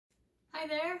Hi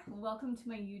there, welcome to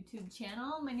my YouTube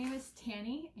channel. My name is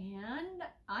Tani and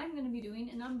I'm going to be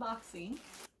doing an unboxing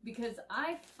because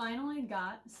I finally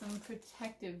got some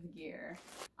protective gear.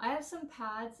 I have some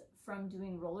pads from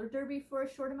doing roller derby for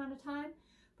a short amount of time,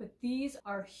 but these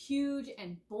are huge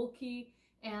and bulky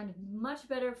and much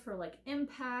better for like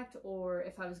impact, or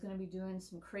if I was going to be doing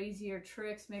some crazier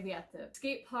tricks maybe at the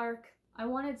skate park. I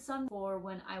wanted some for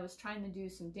when I was trying to do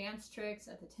some dance tricks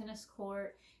at the tennis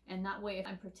court, and that way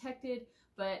I'm protected,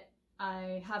 but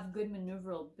I have good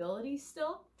maneuverability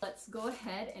still. Let's go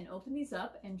ahead and open these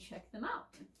up and check them out.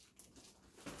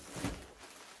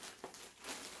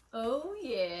 Oh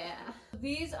yeah!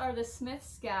 These are the Smith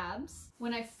Scabs.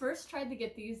 When I first tried to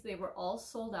get these, they were all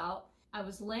sold out. I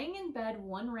was laying in bed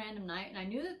one random night and I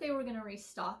knew that they were going to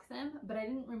restock them, but I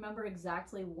didn't remember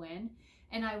exactly when.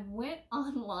 And I went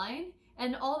online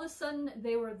and all of a sudden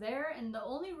they were there, and the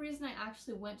only reason I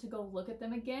actually went to go look at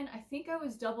them again, I think I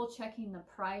was double checking the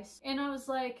price and I was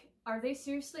like, are they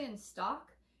seriously in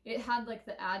stock? It had like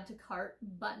the add to cart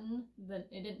button, it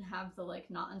didn't have the like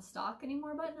not in stock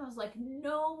anymore button. I was like,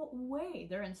 no way,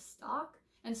 they're in stock.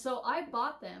 And so I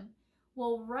bought them.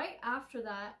 Well, right after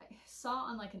that, I saw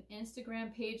on like an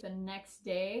Instagram page the next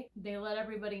day, they let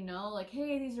everybody know like,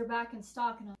 hey, these are back in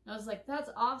stock. And I was like, that's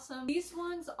awesome. These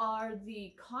ones are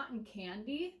the cotton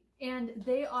candy and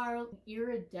they are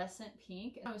iridescent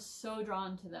pink. I was so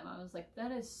drawn to them. I was like,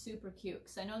 that is super cute.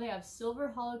 Because I know they have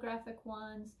silver holographic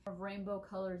ones of rainbow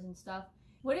colors and stuff.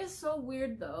 What is so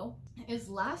weird though, is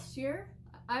last year,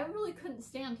 I really couldn't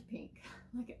stand pink.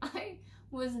 Like I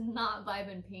was not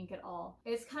vibing pink at all.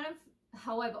 It's kind of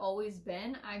how I've always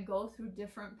been. I go through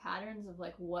different patterns of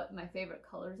like what my favorite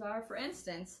colors are. For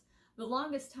instance, the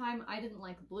longest time I didn't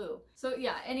like blue. So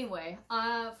yeah, anyway,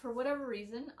 for whatever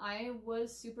reason, I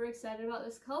was super excited about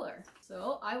this color.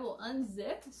 So I will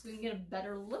unzip so we can get a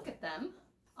better look at them.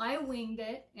 I winged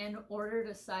it and ordered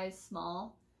a size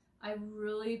small. I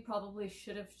really probably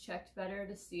should have checked better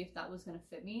to see if that was going to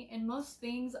fit me. In most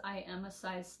things, I am a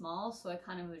size small, so I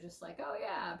kind of was just like, oh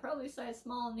yeah, probably size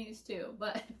small in these too,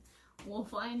 but we'll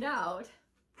find out.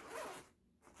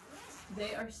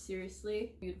 They are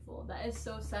seriously beautiful. That is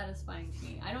so satisfying to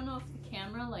me. I don't know if the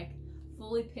camera like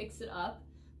fully picks it up,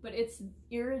 but it's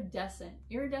iridescent.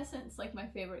 Iridescent's like my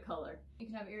favorite color. You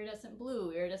can have iridescent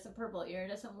blue, iridescent purple,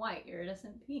 iridescent white,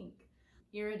 iridescent pink,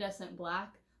 iridescent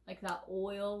black. Like that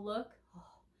oil look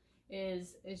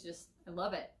is just, I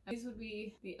love it. These would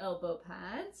be the elbow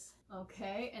pads.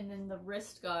 Okay, and then the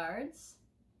wrist guards,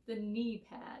 the knee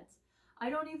pads. I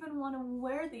don't even want to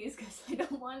wear these because I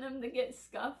don't want them to get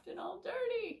scuffed and all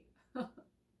dirty.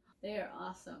 They are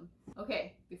awesome.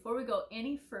 Okay, before we go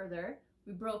any further,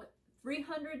 we broke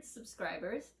 300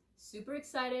 subscribers. Super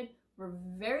excited. We're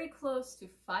very close to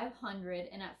 500,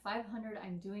 and at 500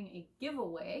 I'm doing a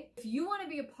giveaway. If you want to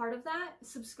be a part of that,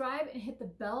 subscribe and hit the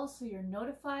bell so you're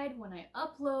notified when I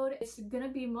upload. It's gonna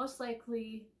be most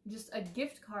likely just a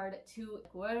gift card to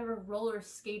whatever roller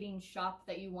skating shop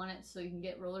that you want it, so you can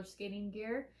get roller skating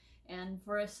gear, and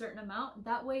for a certain amount.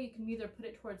 That way you can either put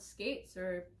it towards skates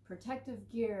or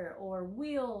protective gear or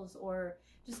wheels or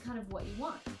just kind of what you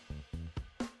want.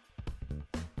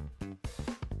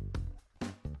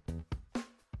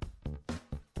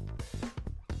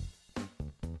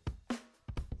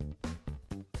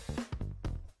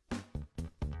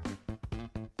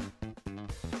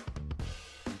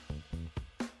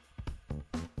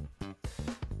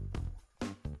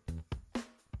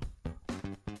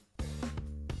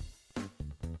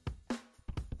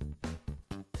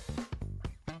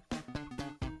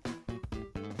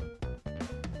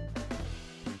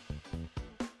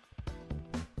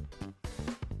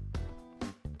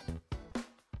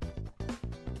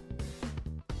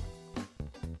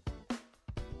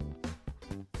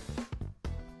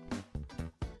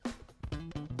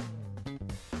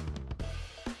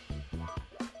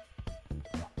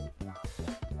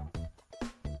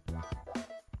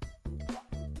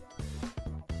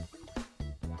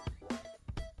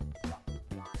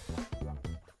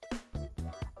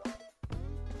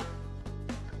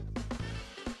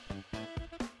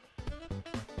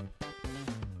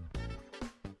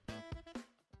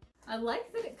 I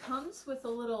like that it comes with a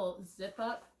little zip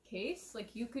up case.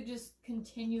 Like you could just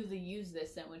continue to use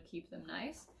this and it would keep them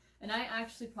nice. And I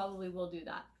actually probably will do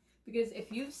that. Because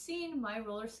if you've seen my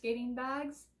roller skating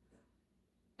bags,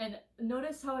 and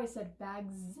notice how I said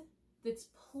bags, that's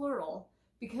plural,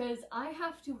 because I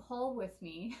have to haul with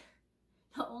me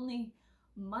not only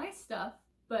my stuff,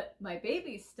 but my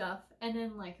baby stuff. And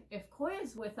then like if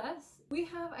Koya's with us, we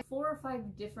have 4 or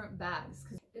 5 different bags,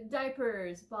 because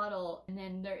diapers, bottle, and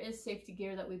then there is safety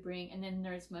gear that we bring, and then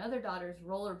there's my other daughter's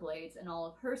rollerblades and all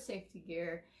of her safety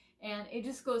gear, and it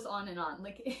just goes on and on.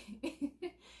 Like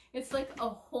it's like a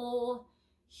whole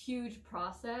huge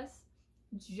process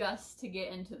just to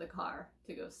get into the car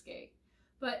to go skate.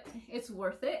 But it's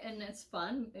worth it and it's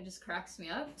fun. It just cracks me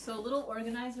up. So a little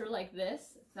organizer like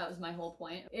this, that was my whole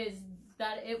point, is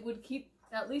that it would keep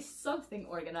at least something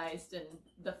organized in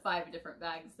the 5 different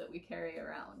bags that we carry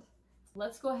around.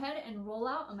 Let's go ahead and roll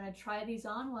out. I'm gonna try these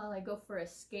on while I go for a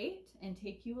skate and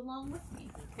take you along with me.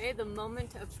 Okay, the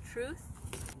moment of truth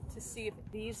to see if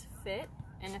these fit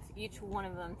and if each one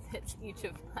of them fits each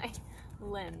of my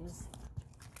limbs.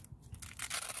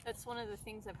 That's one of the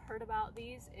things I've heard about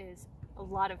these, is a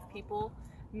lot of people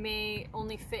may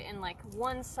only fit in like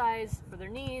one size for their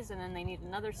knees, and then they need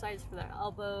another size for their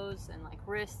elbows and like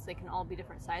wrists. They can all be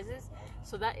different sizes.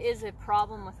 So that is a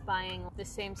problem with buying the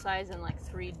same size in like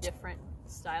 3 different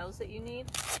styles that you need.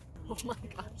 Oh my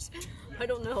gosh, I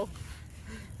don't know.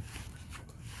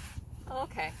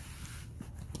 Okay,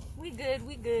 we good,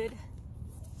 we good.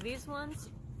 These ones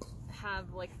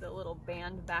have like the little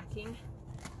band backing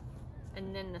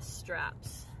and then the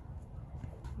straps.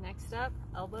 Next up,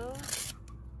 elbows.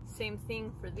 Same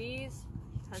thing for these.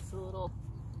 Has the little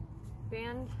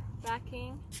band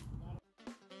backing.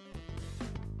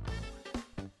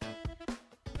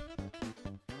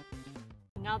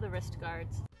 Now the wrist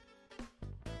guards.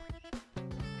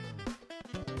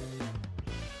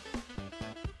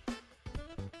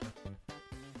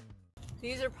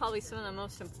 These are probably some of the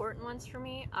most important ones for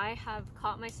me. I have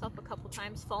caught myself a couple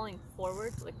times falling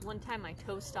forward. Like one time my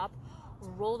toe stopped,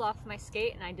 rolled off my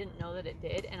skate, and I didn't know that it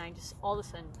did, and I just all of a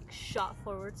sudden like shot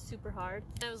forward super hard.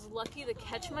 And I was lucky to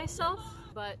catch myself,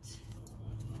 but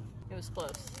it was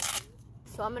close.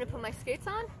 So I'm gonna put my skates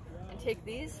on and take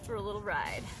these for a little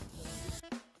ride.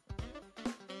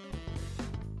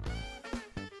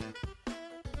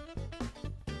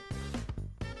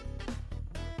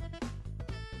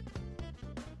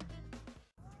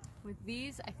 With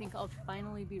these, I think I'll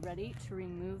finally be ready to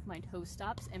remove my toe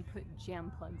stops and put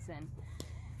jam plugs in.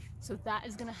 So that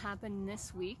is gonna happen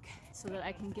this week so that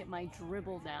I can get my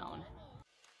dribble down.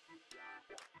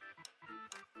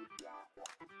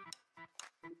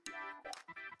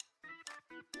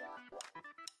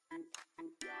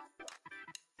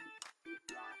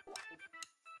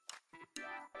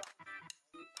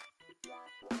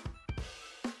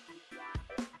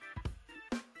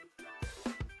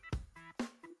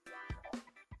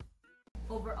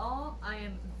 Overall, I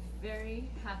am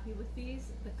very happy with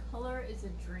these. The color is a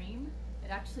dream. It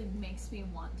actually makes me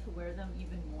want to wear them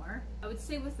even more. I would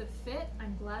say with the fit,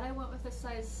 I'm glad I went with a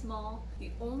size small.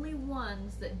 The only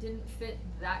ones that didn't fit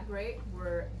that great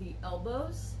were the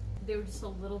elbows. They were just a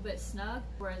little bit snug,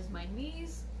 whereas my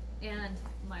knees and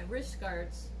my wrist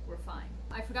guards were fine.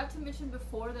 I forgot to mention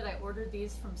before that I ordered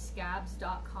these from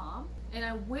Scabs.com, and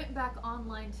I went back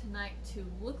online tonight to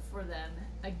look for them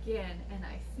again, and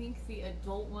I think the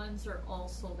adult ones are all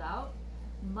sold out.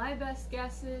 My best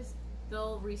guess is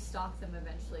they'll restock them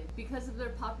eventually. Because of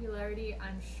their popularity,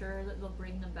 I'm sure that they'll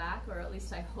bring them back, or at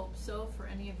least I hope so for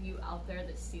any of you out there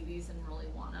that see these and really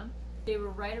want them. They were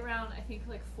right around, I think,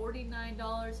 like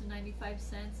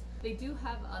 $49.95. They do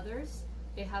have others.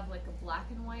 They have like a black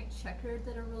and white checkered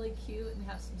that are really cute, and they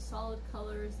have some solid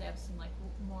colors. They have some like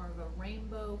more of a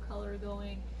rainbow color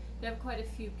going. They have quite a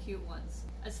few cute ones.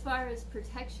 As far as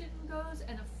protection goes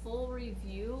and a full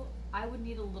review, I would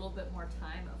need a little bit more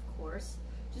time, of course,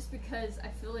 just because I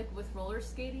feel like with roller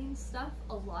skating stuff,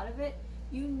 a lot of it,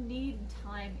 you need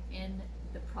time in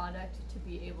the product to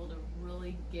be able to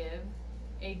really give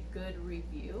a good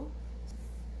review.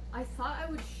 I thought I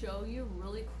would show you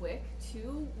really quick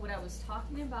too what I was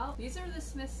talking about. These are the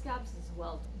Smith Scabs as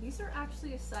well. These are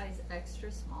actually a size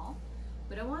extra small,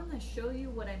 but I wanted to show you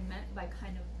what I meant by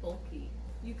kind of bulky.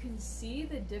 You can see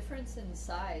the difference in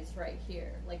size right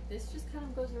here. Like this just kind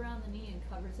of goes around the knee and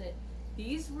covers it.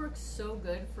 These work so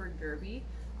good for derby.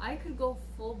 I could go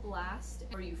full blast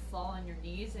where you fall on your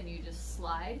knees and you just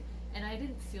slide, and I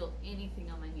didn't feel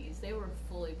anything on my knees. They were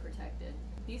fully protected.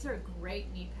 These are great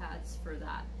knee pads for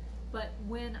that. But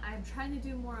when I'm trying to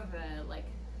do more of a like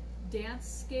dance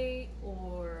skate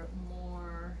or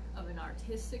more of an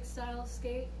artistic style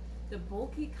skate, the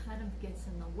bulky kind of gets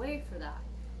in the way for that.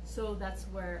 So that's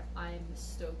where I'm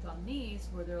stoked on these,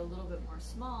 where they're a little bit more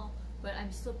small, but I'm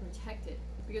still protected.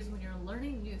 Because when you're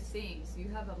learning new things, you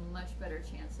have a much better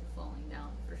chance of falling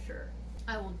down for sure.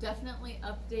 I will definitely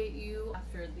update you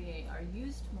after they are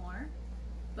used more,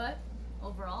 but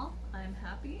overall, I'm I'm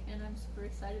happy and I'm super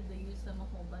excited to use them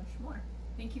a whole bunch more.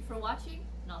 Thank you for watching,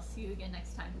 and I'll see you again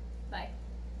next time. Bye.